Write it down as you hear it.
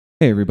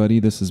Hey everybody,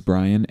 this is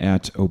Brian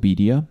at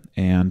OBEDIA,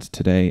 and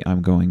today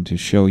I'm going to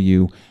show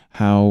you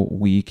how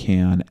we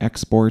can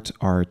export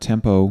our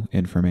tempo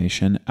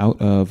information out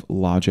of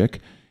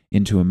Logic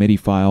into a MIDI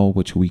file,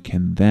 which we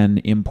can then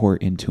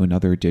import into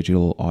another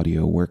digital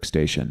audio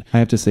workstation. I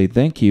have to say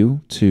thank you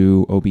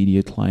to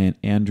OBEDIA client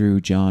Andrew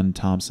John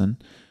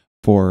Thompson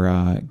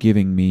for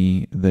giving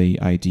me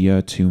the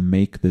idea to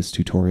make this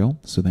tutorial,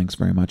 so thanks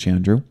very much,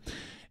 Andrew.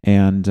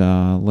 And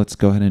let's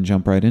go ahead and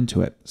jump right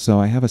into it.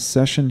 So I have a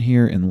session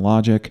here in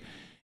Logic,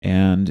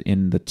 and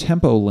in the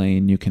tempo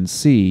lane, you can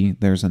see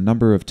there's a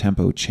number of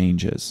tempo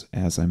changes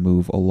as I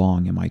move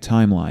along in my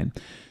timeline.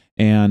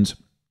 And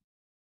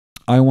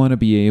I want to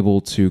be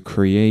able to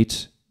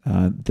create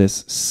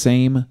this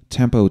same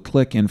tempo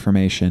click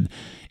information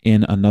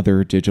in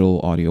another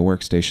digital audio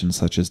workstation,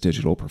 such as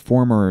Digital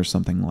Performer or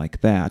something like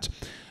that.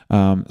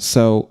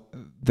 So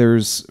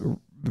there's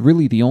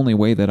really the only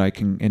way that I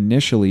can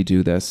initially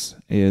do this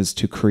is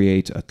to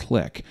create a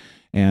click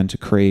and to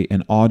create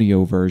an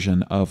audio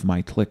version of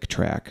my click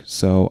track.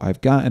 So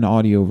I've got an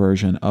audio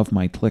version of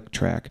my click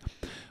track,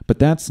 but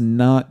that's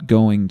not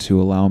going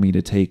to allow me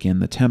to take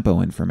in the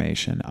tempo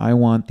information. I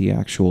want the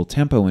actual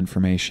tempo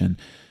information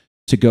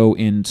to go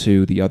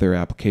into the other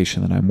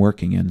application that I'm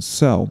working in.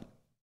 So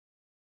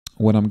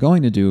what I'm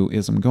going to do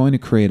is I'm going to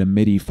create a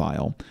MIDI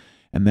file.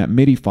 And that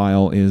MIDI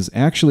file is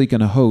actually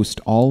going to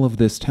host all of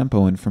this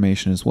tempo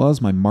information as well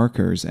as my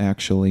markers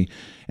actually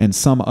and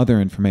some other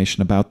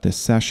information about this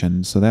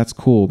session. So that's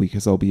cool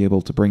because I'll be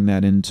able to bring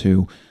that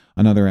into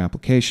another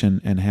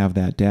application and have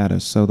that data.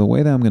 So the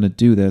way that I'm going to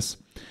do this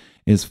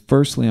is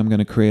firstly I'm going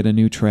to create a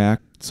new track.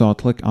 So I'll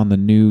click on the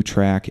new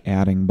track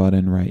adding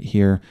button right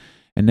here.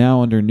 And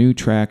now under new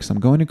tracks I'm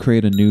going to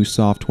create a new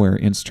software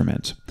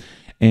instrument.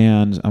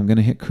 And I'm going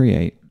to hit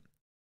create.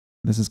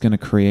 This is going to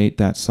create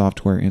that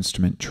software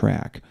instrument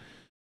track.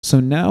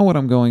 So now what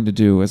I'm going to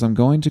do is I'm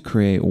going to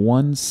create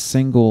one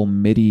single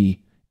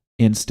MIDI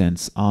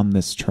instance on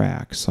this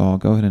track. So I'll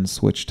go ahead and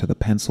switch to the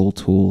pencil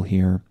tool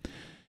here.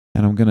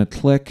 And I'm going to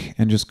click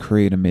and just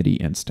create a MIDI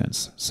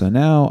instance. So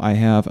now I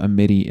have a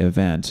MIDI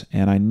event,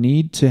 and I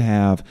need to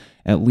have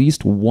at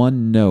least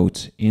one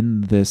note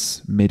in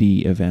this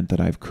MIDI event that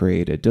I've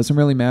created. It doesn't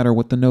really matter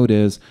what the note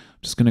is.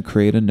 I'm just going to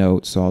create a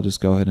note. So I'll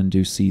just go ahead and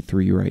do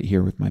C3 right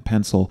here with my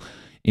pencil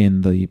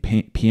in the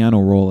piano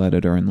roll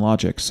editor in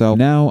Logic. So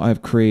now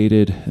I've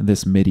created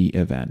this MIDI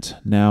event.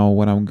 Now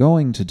what I'm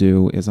going to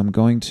do is I'm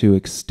going to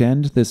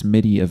extend this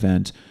MIDI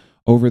event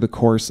over the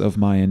course of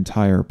my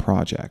entire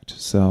project.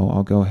 So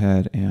I'll go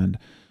ahead and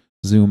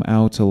zoom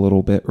out a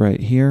little bit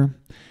right here.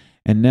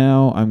 And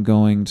now I'm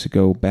going to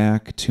go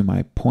back to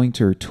my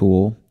pointer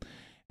tool,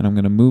 and I'm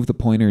going to move the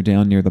pointer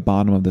down near the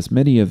bottom of this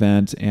MIDI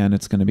event, and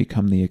it's going to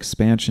become the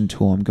expansion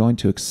tool. I'm going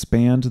to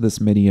expand this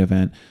MIDI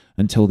event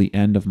until the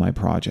end of my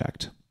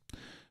project.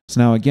 So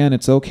now again,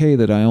 it's okay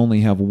that I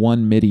only have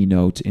one MIDI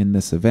note in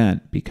this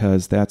event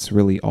because that's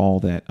really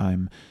all that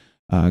I'm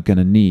going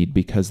to need,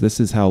 because this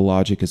is how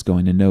Logic is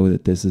going to know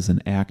that this is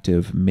an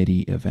active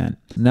MIDI event.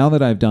 Now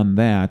that I've done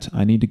that,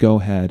 I need to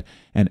go ahead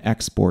and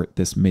export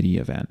this MIDI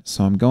event.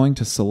 So I'm going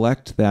to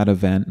select that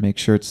event, make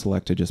sure it's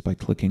selected just by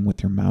clicking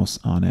with your mouse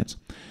on it.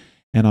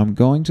 And I'm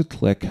going to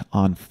click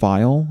on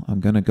File, I'm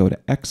going to go to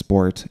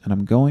Export, and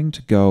I'm going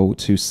to go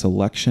to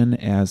Selection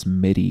as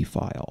MIDI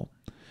File.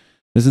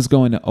 This is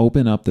going to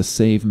open up the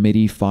Save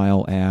MIDI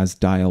File As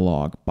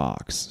dialog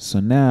box. So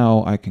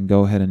now I can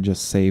go ahead and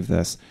just save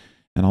this,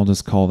 and I'll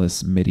just call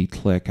this MIDI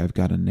Click. I've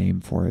got a name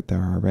for it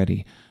there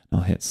already.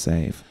 I'll hit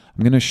Save.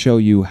 I'm going to show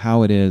you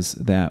how it is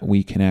that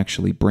we can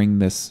actually bring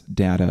this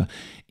data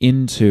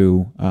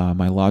into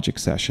my Logic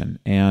session.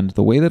 And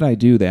the way that I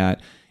do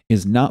that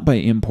is not by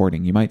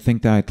importing. You might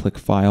think that I click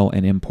File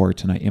and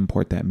Import and I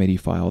import that MIDI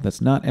file. That's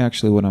not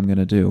actually what I'm going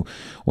to do.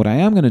 What I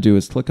am going to do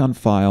is click on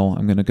File.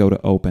 I'm going to go to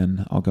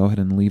Open. I'll go ahead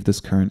and leave this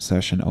current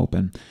session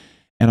open.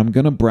 And I'm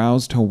going to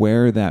browse to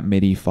where that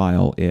MIDI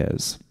file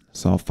is.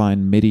 So I'll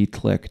find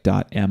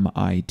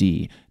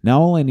midiclick.mid.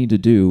 Now all I need to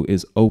do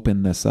is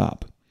open this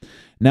up.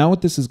 Now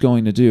what this is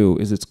going to do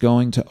is it's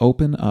going to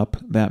open up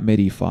that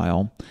MIDI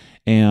file,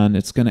 and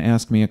it's going to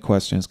ask me a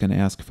question. It's going to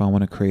ask if I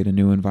want to create a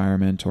new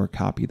environment or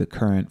copy the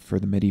current for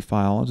the MIDI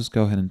file. I'll just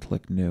go ahead and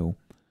click New.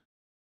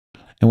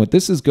 And what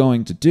this is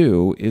going to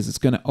do is it's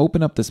going to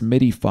open up this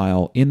MIDI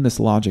file in this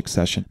Logic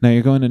session. Now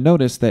you're going to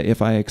notice that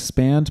if I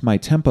expand my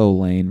tempo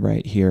lane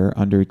right here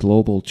under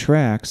Global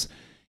Tracks,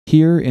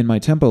 here in my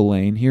tempo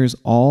lane, here's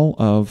all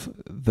of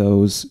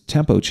those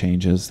tempo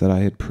changes that I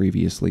had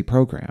previously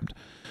programmed.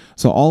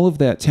 So all of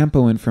that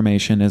tempo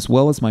information, as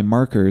well as my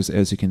markers,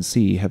 as you can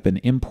see, have been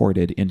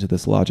imported into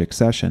this Logic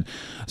session.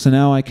 So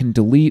now I can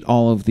delete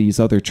all of these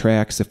other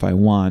tracks if I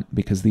want,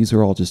 because these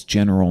are all just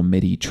general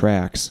MIDI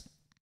tracks.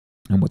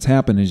 And what's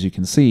happened, as you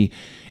can see,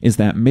 is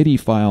that MIDI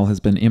file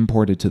has been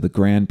imported to the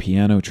grand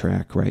piano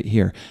track right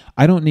here.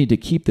 I don't need to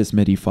keep this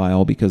MIDI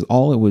file because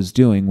all it was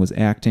doing was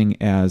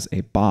acting as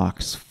a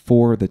box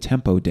for the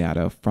tempo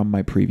data from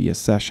my previous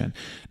session.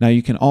 Now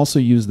you can also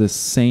use this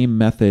same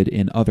method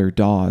in other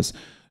DAWs.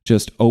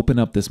 just open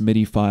up this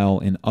MIDI file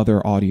in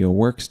other audio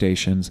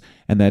workstations,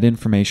 and that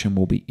information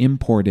will be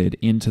imported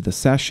into the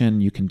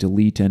session. You can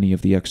delete any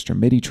of the extra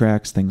MIDI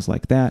tracks, things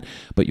like that,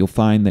 but you'll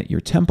find that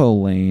your tempo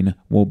lane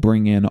will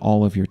bring in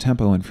all of your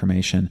tempo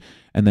information,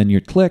 and then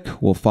your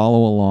click will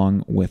follow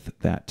along with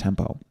that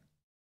tempo.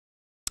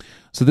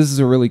 So this is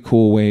a really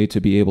cool way to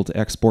be able to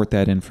export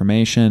that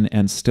information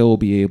and still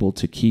be able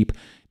to keep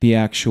the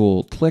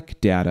actual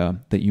click data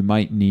that you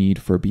might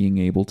need for being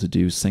able to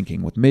do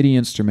syncing with MIDI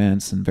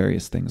instruments and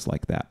various things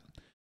like that.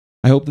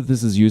 I hope that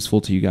this is useful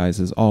to you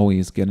guys. As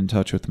always, get in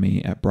touch with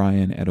me at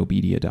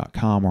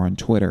brian@obedia.com or on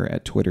Twitter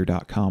at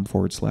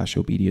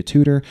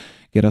twitter.com/obediatutor.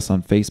 Get us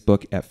on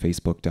Facebook at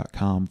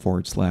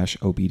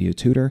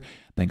facebook.com/obediatutor.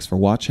 Thanks for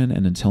watching,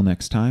 and until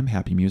next time,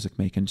 happy music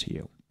making to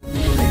you.